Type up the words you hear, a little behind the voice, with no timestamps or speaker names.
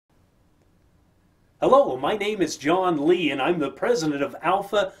Hello, my name is John Lee and I'm the president of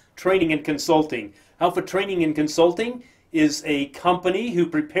Alpha Training and Consulting. Alpha Training and Consulting is a company who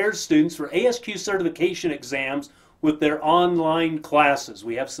prepares students for ASQ certification exams with their online classes.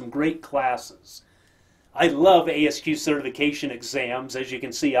 We have some great classes. I love ASQ certification exams. As you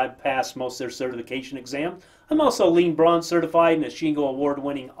can see, I've passed most of their certification exams. I'm also Lean Bronze certified and a Shingo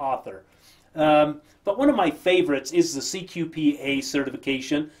award-winning author. But one of my favorites is the CQPA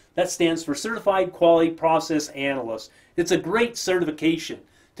certification. That stands for Certified Quality Process Analyst. It's a great certification.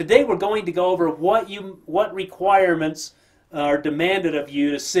 Today we're going to go over what requirements are demanded of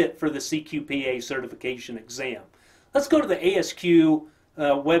you to sit for the CQPA certification exam. Let's go to the ASQ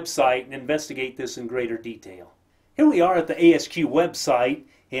website and investigate this in greater detail. Here we are at the ASQ website,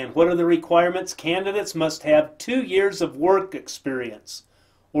 and what are the requirements? Candidates must have 2 years of work experience,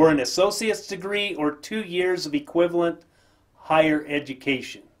 or an associate's degree, or 2 years of equivalent higher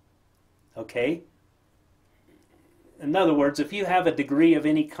education. Okay? In other words, if you have a degree of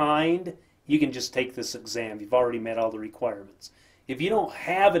any kind, you can just take this exam. You've already met all the requirements. If you don't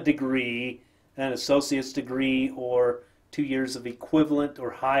have a degree, an associate's degree, or 2 years of equivalent or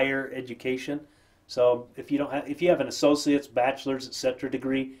higher education, so if you have an associate's, bachelor's, etc.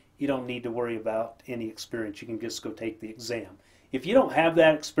 degree, you don't need to worry about any experience. You can just go take the exam. If you don't have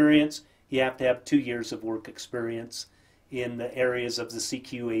that experience, you have to have 2 years of work experience in the areas of the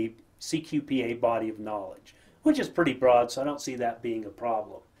CQPA body of knowledge, which is pretty broad, so I don't see that being a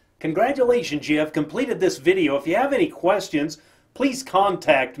problem. Congratulations, you have completed this video. If you have any questions, please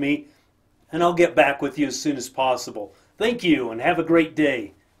contact me and I'll get back with you as soon as possible. Thank you and have a great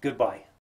day. Goodbye.